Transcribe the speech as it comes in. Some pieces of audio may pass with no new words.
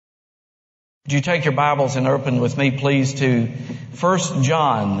Would you take your Bibles and open with me, please, to 1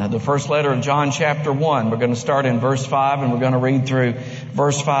 John, the first letter of John, chapter 1. We're going to start in verse 5, and we're going to read through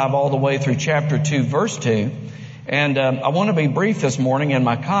verse 5 all the way through chapter 2, verse 2. And I want to be brief this morning in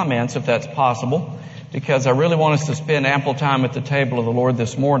my comments, if that's possible, because I really want us to spend ample time at the table of the Lord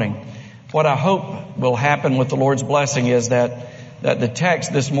this morning. What I hope will happen with the Lord's blessing is that the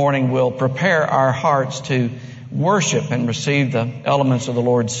text this morning will prepare our hearts to worship and receive the elements of the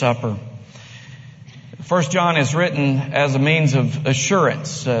Lord's Supper. 1 John is written as a means of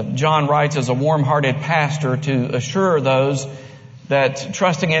assurance. John writes as a warm-hearted pastor to assure those that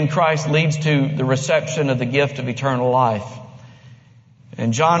trusting in Christ leads to the reception of the gift of eternal life.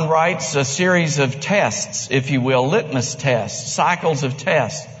 And John writes a series of tests, if you will, litmus tests, cycles of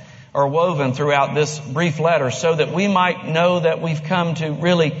tests are woven throughout this brief letter so that we might know that we've come to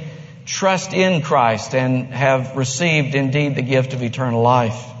really trust in Christ and have received indeed the gift of eternal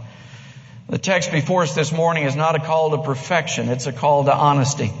life. The text before us this morning is not a call to perfection. It's a call to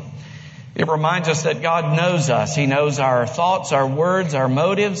honesty. It reminds us that God knows us. He knows our thoughts, our words, our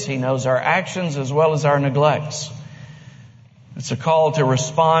motives. He knows our actions as well as our neglects. It's a call to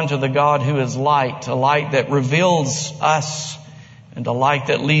respond to the God who is light, a light that reveals us and a light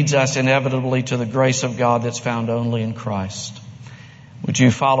that leads us inevitably to the grace of God that's found only in Christ. Would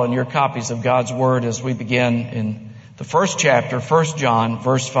you follow in your copies of God's Word as we begin in the first chapter, 1 John,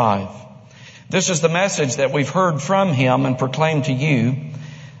 verse 5. This is the message that we've heard from Him and proclaimed to you,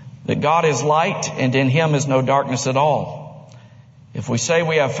 that God is light and in Him is no darkness at all. If we say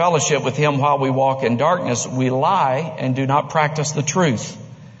we have fellowship with Him while we walk in darkness, we lie and do not practice the truth.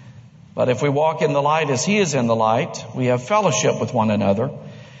 But if we walk in the light as He is in the light, we have fellowship with one another,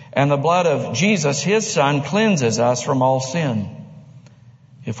 and the blood of Jesus, His Son, cleanses us from all sin.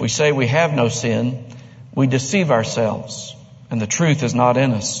 If we say we have no sin, we deceive ourselves, and the truth is not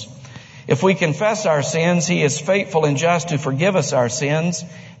in us. If we confess our sins, He is faithful and just to forgive us our sins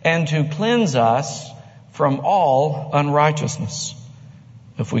and to cleanse us from all unrighteousness.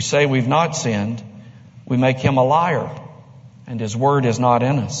 If we say we've not sinned, we make Him a liar, and His word is not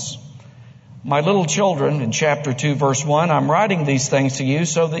in us. My little children, in chapter 2, verse 1, I'm writing these things to you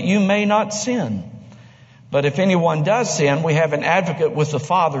so that you may not sin. But if anyone does sin, we have an advocate with the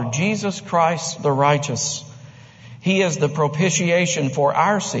Father, Jesus Christ the righteous. He is the propitiation for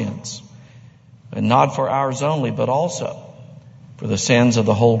our sins, and not for ours only, but also for the sins of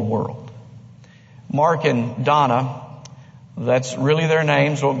the whole world. Mark and Donna, that's really their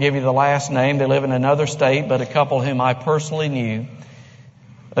names. Won't give you the last name. They live in another state, but a couple whom I personally knew.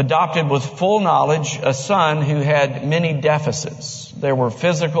 Adopted with full knowledge a son who had many deficits. There were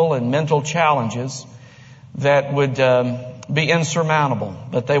physical and mental challenges that would be insurmountable.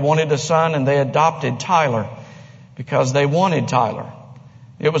 But they wanted a son, and they adopted Tyler because they wanted Tyler.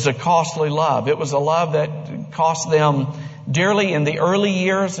 It was a costly love. It was a love that cost them dearly in the early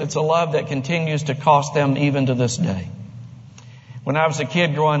years. It's a love that continues to cost them even to this day. When I was a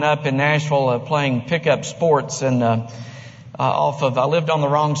kid growing up in Nashville playing pickup sports and I lived on the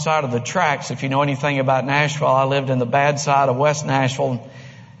wrong side of the tracks. If you know anything about Nashville, I lived in the bad side of West Nashville.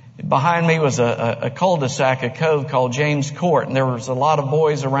 Behind me was a cul-de-sac, a cove called James Court, and there was a lot of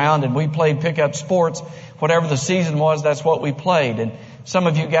boys around, and we played pickup sports. Whatever the season was, that's what we played. And some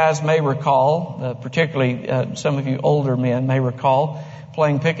of you guys may recall, particularly some of you older men may recall,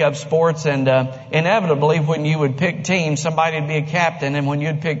 playing pickup sports, and inevitably when you would pick teams, somebody would be a captain, and when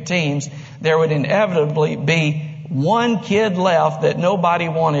you'd pick teams, there would inevitably be one kid left that nobody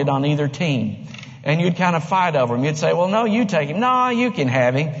wanted on either team. And you'd kind of fight over him. You'd say, well, no, you take him. No, you can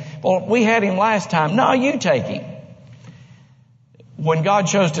have him. Well, we had him last time. No, you take him. When God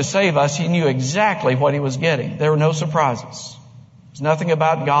chose to save us, He knew exactly what He was getting. There were no surprises. There's nothing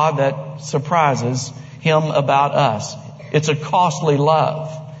about God that surprises Him about us. It's a costly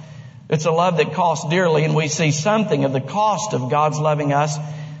love. It's a love that costs dearly, and we see something of the cost of God's loving us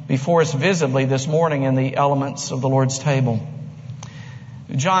before us visibly this morning in the elements of the Lord's table.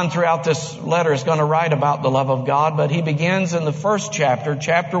 John, throughout this letter, is going to write about the love of God, but he begins in the first chapter,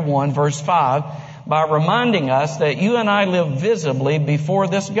 chapter 1, verse 5, by reminding us that you and I live visibly before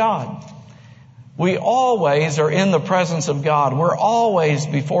this God. We always are in the presence of God. We're always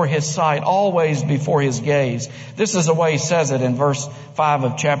before His sight, always before His gaze. This is the way he says it in verse 5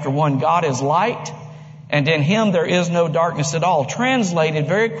 of chapter 1. God is light, and in Him there is no darkness at all. Translated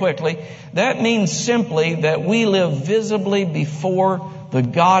very quickly, that means simply that we live visibly before the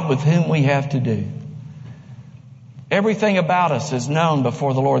God with whom we have to do. Everything about us is known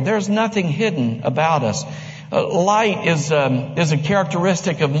before the Lord. There's nothing hidden about us. Light is a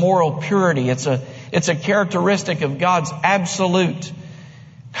characteristic of moral purity. It's a characteristic of God's absolute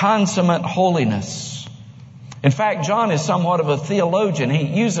consummate holiness. In fact, John is somewhat of a theologian. He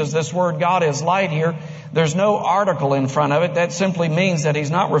uses this word God is light here. There's no article in front of it. That simply means that he's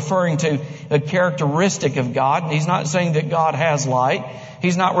not referring to a characteristic of God. He's not saying that God has light.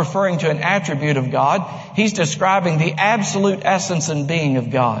 He's not referring to an attribute of God. He's describing the absolute essence and being of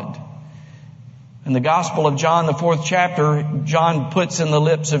God. In the Gospel of John, the 4th chapter, John puts in the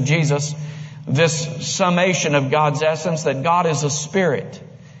lips of Jesus this summation of God's essence, that God is a spirit.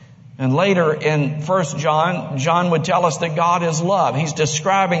 And later in 1 John, John would tell us that God is love. He's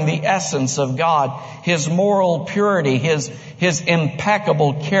describing the essence of God, His moral purity, His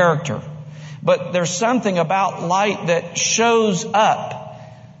impeccable character. But there's something about light that shows up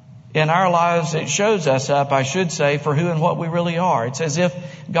in our lives. It shows us up, I should say, for who and what we really are. It's as if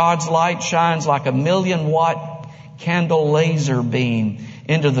God's light shines like a 1,000,000-watt candle laser beam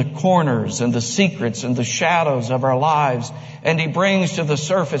into the corners and the secrets and the shadows of our lives. And He brings to the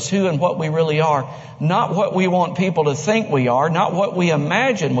surface who and what we really are. Not what we want people to think we are, not what we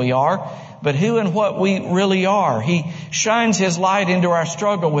imagine we are, but who and what we really are. He shines His light into our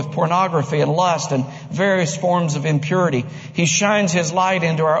struggle with pornography and lust and various forms of impurity. He shines His light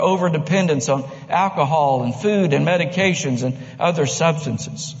into our overdependence on alcohol and food and medications and other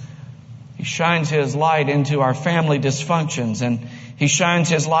substances. He shines His light into our family dysfunctions, and He shines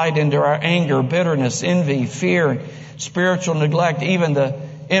His light into our anger, bitterness, envy, fear, spiritual neglect, even the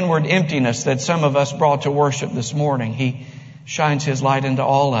inward emptiness that some of us brought to worship this morning. He shines His light into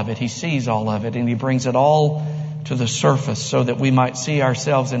all of it. He sees all of it, and He brings it all to the surface so that we might see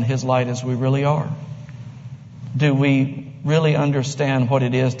ourselves in His light as we really are. Do we really understand what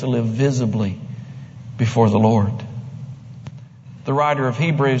it is to live visibly before the Lord? The writer of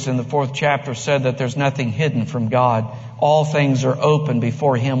Hebrews in the 4th chapter said that there's nothing hidden from God. All things are open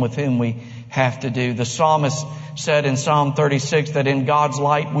before Him with whom we have to do. The psalmist said in Psalm 36 that in God's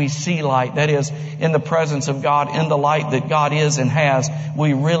light we see light. That is, in the presence of God, in the light that God is and has,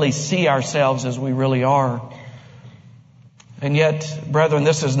 we really see ourselves as we really are. And yet, brethren,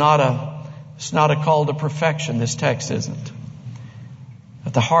 this is not a call to perfection. This text isn't.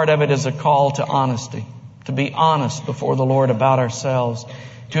 At the heart of it is a call to honesty. To be honest before the Lord about ourselves.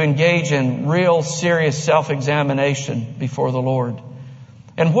 To engage in real serious self-examination before the Lord.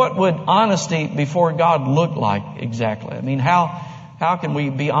 And what would honesty before God look like exactly? I mean, how can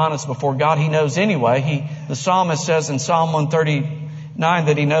we be honest before God? He knows anyway. The psalmist says in Psalm 139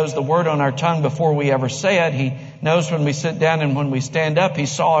 that He knows the word on our tongue before we ever say it. He knows when we sit down and when we stand up. He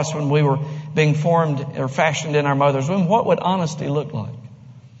saw us when we were being formed or fashioned in our mother's womb. What would honesty look like?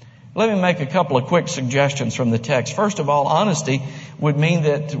 Let me make a couple of quick suggestions from the text. First of all, honesty would mean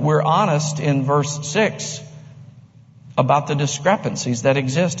that we're honest in verse 6 about the discrepancies that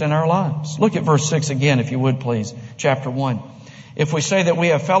exist in our lives. Look at verse 6 again, if you would please, chapter 1. If we say that we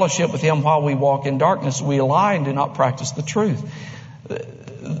have fellowship with Him while we walk in darkness, we lie and do not practice the truth.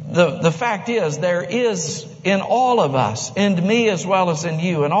 The fact is, there is in all of us, in me as well as in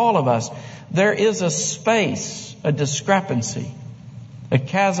you, in all of us, there is a space, a discrepancy. A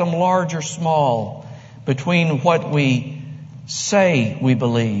chasm large or small between what we say we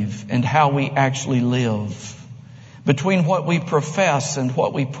believe and how we actually live. Between what we profess and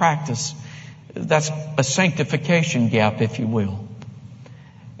what we practice. That's a sanctification gap, if you will.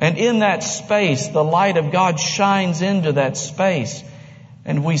 And in that space, the light of God shines into that space.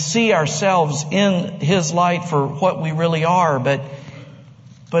 And we see ourselves in His light for what we really are. But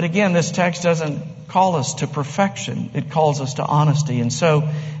again, this text doesn't call us to perfection. It calls us to honesty. And so,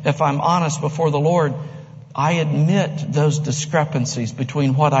 if I'm honest before the Lord, I admit those discrepancies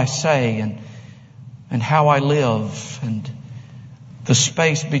between what I say and how I live, and the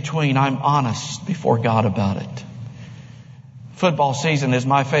space between. I'm honest before God about it. Football season is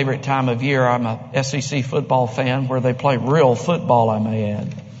my favorite time of year. I'm a SEC football fan where they play real football, I may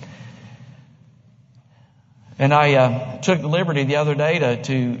add. And I took the liberty the other day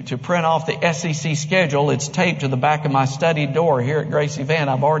to print off the SEC schedule. It's taped to the back of my study door here at Gracie Van.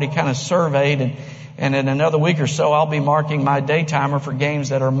 I've already kind of surveyed, and in another week or so, I'll be marking my day timer for games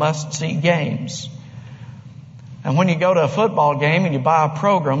that are must-see games. And when you go to a football game and you buy a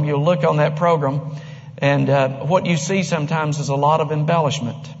program, you'll look on that program, and what you see sometimes is a lot of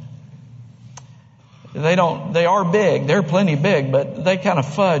embellishment. They are big. They're plenty big, but they kind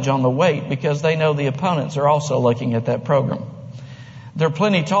of fudge on the weight because they know the opponents are also looking at that program. They're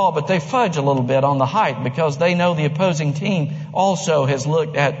plenty tall, but they fudge a little bit on the height because they know the opposing team also has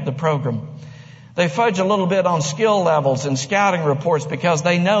looked at the program. They fudge a little bit on skill levels and scouting reports because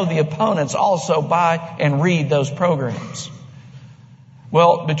they know the opponents also buy and read those programs.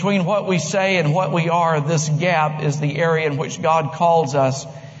 Well, between what we say and what we are, this gap is the area in which God calls us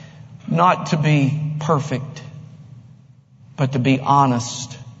not to be perfect, but to be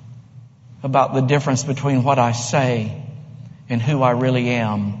honest about the difference between what I say and who I really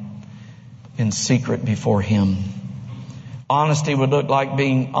am in secret before Him. Honesty would look like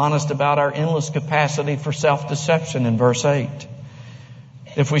being honest about our endless capacity for self-deception in verse 8.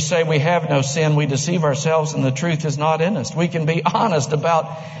 If we say we have no sin, we deceive ourselves and the truth is not in us. We can be honest about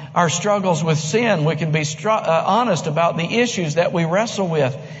our struggles with sin. We can be honest about the issues that we wrestle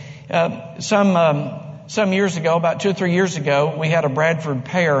with. Some years ago, about 2 or 3 years ago, we had a Bradford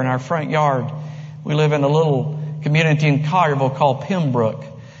pear in our front yard. We live in a little community in Collierville called Pembroke.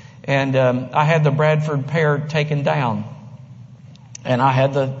 And I had the Bradford pear taken down. And I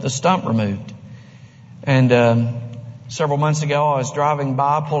had the stump removed. And several months ago, I was driving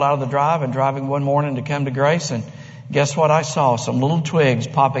by, pulled out of the drive and driving one morning to come to Grace. And guess what I saw? Some little twigs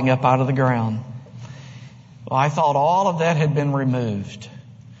popping up out of the ground. Well, I thought all of that had been removed.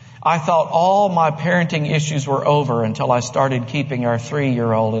 I thought all my parenting issues were over until I started keeping our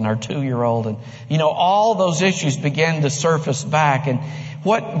 3-year-old and our 2-year-old. And, all those issues began to surface back. And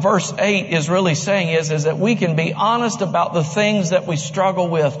what verse 8 is really saying is that we can be honest about the things that we struggle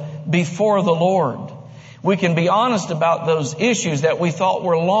with before the Lord. We can be honest about those issues that we thought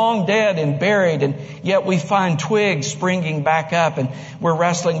were long dead and buried, and yet we find twigs springing back up, and we're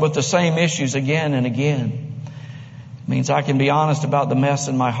wrestling with the same issues again and again. It means I can be honest about the mess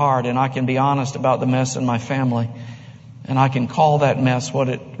in my heart, and I can be honest about the mess in my family, and I can call that mess what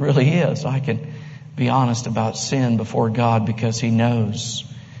it really is. I can be honest about sin before God because He knows,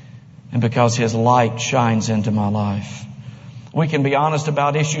 and because His light shines into my life. We can be honest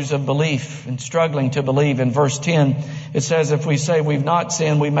about issues of belief and struggling to believe. In verse 10, it says, if we say we've not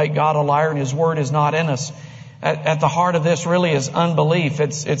sinned, we make God a liar and His word is not in us. At the heart of this really is unbelief.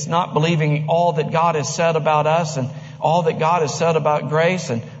 It's not believing all that God has said about us and all that God has said about grace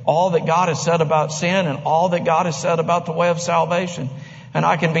and all that God has said about sin and all that God has said about the way of salvation. And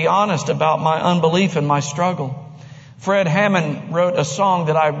I can be honest about my unbelief and my struggle. Fred Hammond wrote a song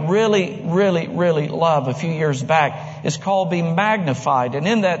that I really, really, really love a few years back. It's called Be Magnified. And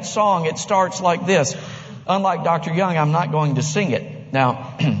in that song, it starts like this. Unlike Dr. Young, I'm not going to sing it.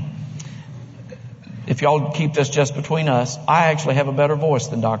 Now, if y'all keep this just between us, I actually have a better voice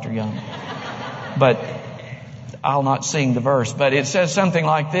than Dr. Young. But I'll not sing the verse. But it says something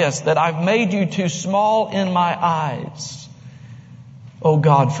like this, that I've made you too small in my eyes. Oh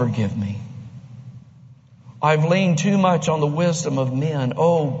God, forgive me. I've leaned too much on the wisdom of men.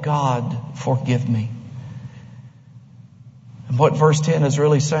 Oh God, forgive me. And what verse 10 is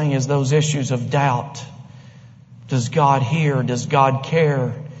really saying is those issues of doubt. Does God hear? Does God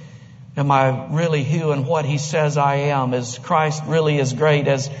care? Am I really who and what He says I am? Is Christ really as great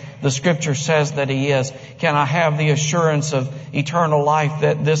as the Scripture says that He is? Can I have the assurance of eternal life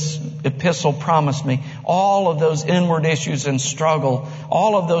that this epistle promised me? All of those inward issues and struggle,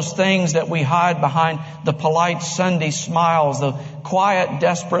 all of those things that we hide behind the polite Sunday smiles, the quiet,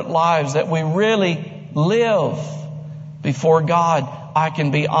 desperate lives that we really live before God, I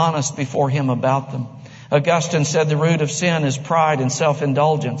can be honest before Him about them. Augustine said the root of sin is pride and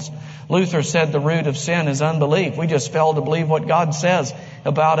self-indulgence. Luther said the root of sin is unbelief. We just fail to believe what God says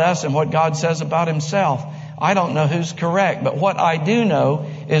about us and what God says about Himself. I don't know who's correct, but what I do know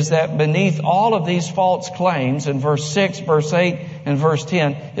is that beneath all of these false claims in verse 6, verse 8, and verse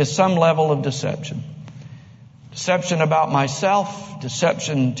 10 is some level of deception. Deception about myself,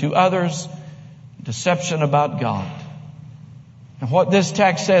 deception to others, deception about God. And what this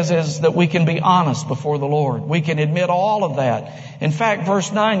text says is that we can be honest before the Lord. We can admit all of that. In fact,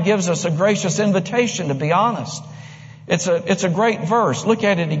 verse 9 gives us a gracious invitation to be honest. It's a great verse. Look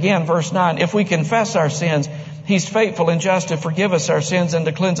at it again, verse 9. If we confess our sins, He's faithful and just to forgive us our sins and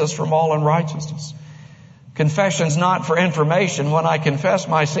to cleanse us from all unrighteousness. Confession's not for information. When I confess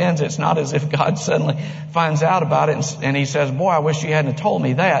my sins, it's not as if God suddenly finds out about it and He says, boy, I wish you hadn't told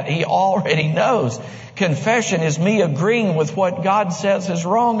me that. He already knows. Confession is me agreeing with what God says is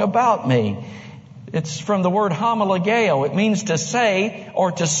wrong about me. It's from the word homologeo. It means to say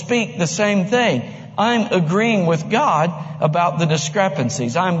or to speak the same thing. I'm agreeing with God about the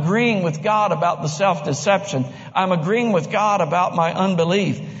discrepancies. I'm agreeing with God about the self-deception. I'm agreeing with God about my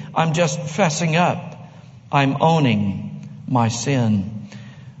unbelief. I'm just fessing up. I'm owning my sin.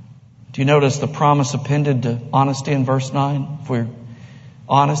 Do you notice the promise appended to honesty in verse 9? If we're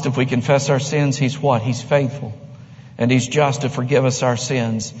honest, if we confess our sins, He's what? He's faithful. And He's just to forgive us our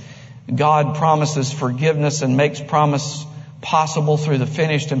sins. God promises forgiveness and makes promise possible through the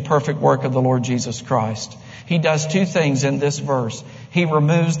finished and perfect work of the Lord Jesus Christ. He does two things in this verse. He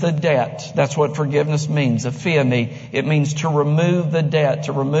removes the debt. That's what forgiveness means, aphiemi. It means to remove the debt,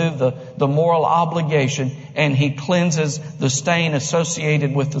 to remove the moral obligation, and He cleanses the stain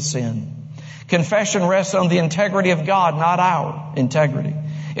associated with the sin. Confession rests on the integrity of God, not our integrity.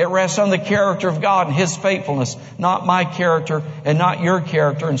 It rests on the character of God and His faithfulness, not my character and not your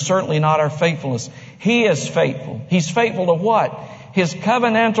character, and certainly not our faithfulness. He is faithful. He's faithful to what? His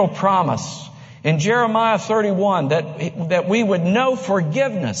covenantal promise in Jeremiah 31 that we would know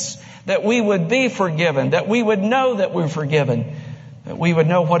forgiveness, that we would be forgiven, that we would know that we're forgiven, that we would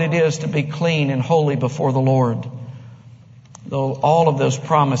know what it is to be clean and holy before the Lord. Though all of those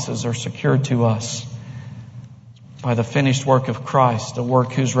promises are secured to us by the finished work of Christ, the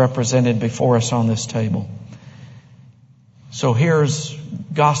work who's represented before us on this table. So here's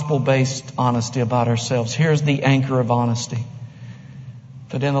gospel-based honesty about ourselves. Here's the anchor of honesty.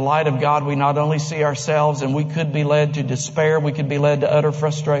 That in the light of God, we not only see ourselves, and we could be led to despair, we could be led to utter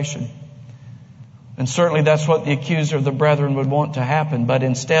frustration. And certainly that's what the accuser of the brethren would want to happen. But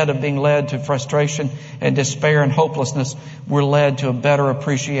instead of being led to frustration and despair and hopelessness, we're led to a better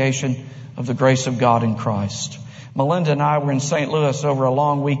appreciation of the grace of God in Christ. Melinda and I were in St. Louis over a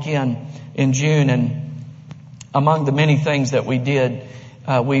long weekend in June, and among the many things that we did,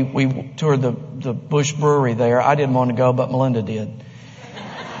 we toured the Bush Brewery there. I didn't want to go, but Melinda did.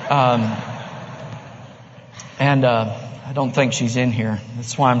 And I don't think she's in here.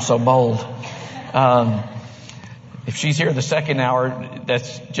 That's why I'm so bold. If she's here the second hour,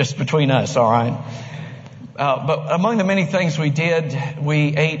 that's just between us, all right? But among the many things we did,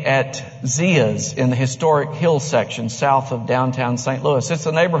 we ate at Zia's in the historic Hill section south of downtown St. Louis. It's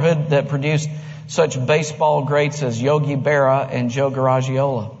a neighborhood that produced such baseball greats as Yogi Berra and Joe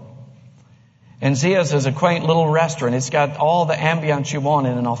Garagiola. And Zia's is a quaint little restaurant. It's got all the ambience you want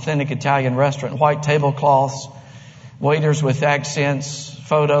in an authentic Italian restaurant. White tablecloths, waiters with accents,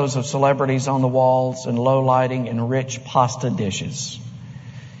 photos of celebrities on the walls, and low lighting and rich pasta dishes.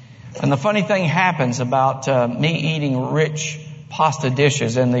 And the funny thing happens about me eating rich pasta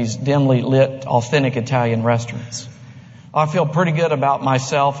dishes in these dimly lit, authentic Italian restaurants. I feel pretty good about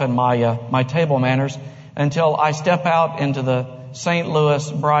myself and my table manners until I step out into the St.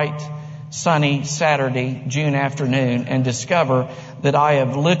 Louis bright, sunny Saturday, June afternoon and discover that I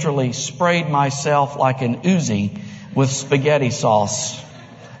have literally sprayed myself like an Uzi with spaghetti sauce.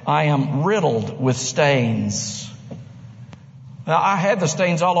 I am riddled with stains. Now, I had the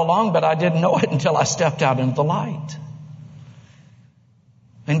stains all along, but I didn't know it until I stepped out into the light.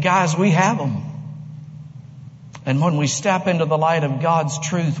 And guys, we have them. And when we step into the light of God's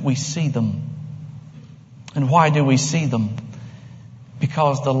truth, we see them. And why do we see them?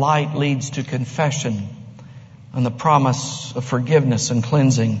 Because the light leads to confession and the promise of forgiveness and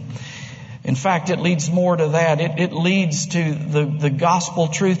cleansing. In fact, it leads more to that. It leads to the gospel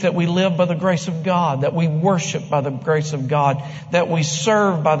truth that we live by the grace of God, that we worship by the grace of God, that we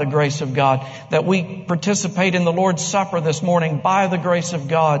serve by the grace of God, that we participate in the Lord's Supper this morning by the grace of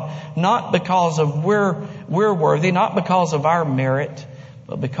God, not because of we're worthy, not because of our merit,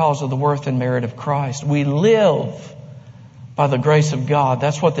 but because of the worth and merit of Christ. We live by the grace of God.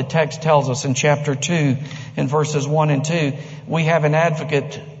 That's what the text tells us in chapter 2 in verses 1 and 2. We have an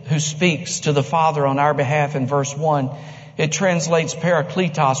advocate who speaks to the Father on our behalf in verse 1. It translates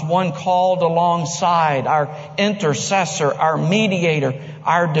parakletos, one called alongside, our intercessor, our mediator,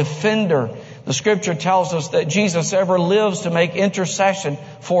 our defender. The scripture tells us that Jesus ever lives to make intercession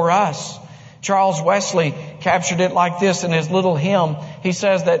for us. Charles Wesley captured it like this in his little hymn. He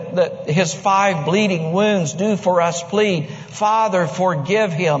says that his 5 bleeding wounds do for us plead, Father,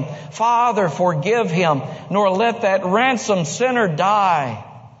 forgive him. Father, forgive him. Nor let that ransomed sinner die.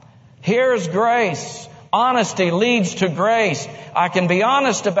 Here's grace. Honesty leads to grace. I can be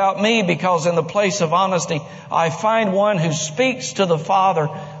honest about me because in the place of honesty, I find one who speaks to the Father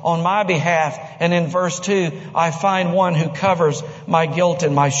on my behalf. And in verse 2, I find one who covers my guilt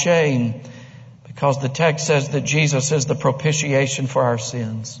and my shame. Because the text says that Jesus is the propitiation for our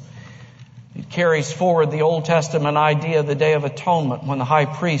sins. It carries forward the Old Testament idea of the Day of Atonement when the high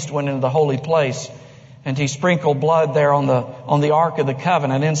priest went into the holy place and he sprinkled blood there on the Ark of the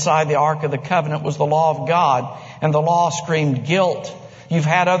Covenant. Inside the Ark of the Covenant was the law of God, and the law screamed guilt You've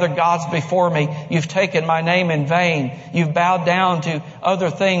had other gods before me. You've taken my name in vain. You've bowed down to other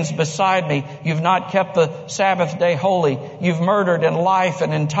things beside me. You've not kept the Sabbath day holy. You've murdered in life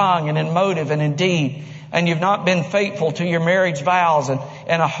and in tongue and in motive and in deed. And you've not been faithful to your marriage vows and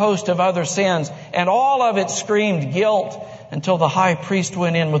a host of other sins. And all of it screamed guilt until the high priest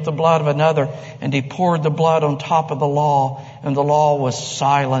went in with the blood of another and he poured the blood on top of the law, and the law was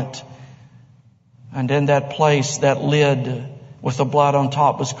silent. And in that place, that lid with the blood on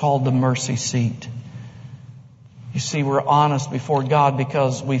top was called the mercy seat. You see, we're honest before God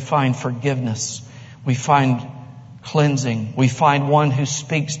because we find forgiveness. We find cleansing. We find one who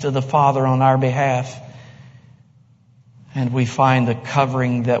speaks to the Father on our behalf. And we find the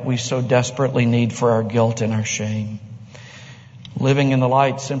covering that we so desperately need for our guilt and our shame. Living in the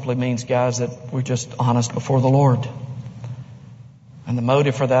light simply means, guys, that we're just honest before the Lord. And the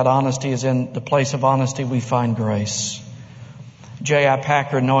motive for that honesty is in the place of honesty we find grace. J.I.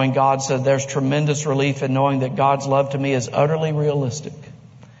 Packer, knowing God, said, there's tremendous relief in knowing that God's love to me is utterly realistic.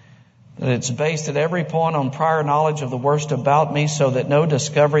 That it's based at every point on prior knowledge of the worst about me, so that no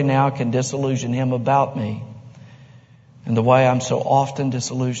discovery now can disillusion Him about me, and the way I'm so often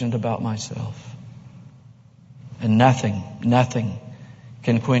disillusioned about myself. And nothing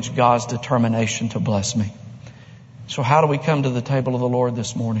can quench God's determination to bless me. So how do we come to the table of the Lord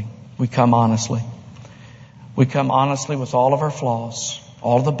this morning? We come honestly. We come honestly with all of our flaws,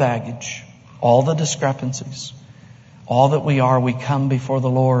 all the baggage, all the discrepancies, all that we are. We come before the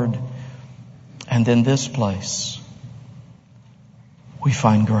Lord. And in this place, we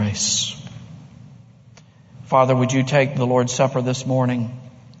find grace. Father, would you take the Lord's Supper this morning,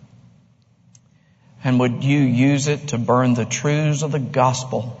 and would you use it to burn the truths of the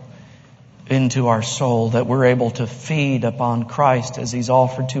gospel into our soul, that we're able to feed upon Christ as He's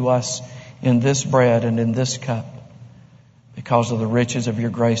offered to us in this bread and in this cup because of the riches of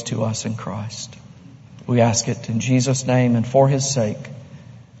your grace to us in Christ. We ask it in Jesus' name and for His sake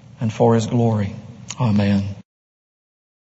and for His glory. Amen.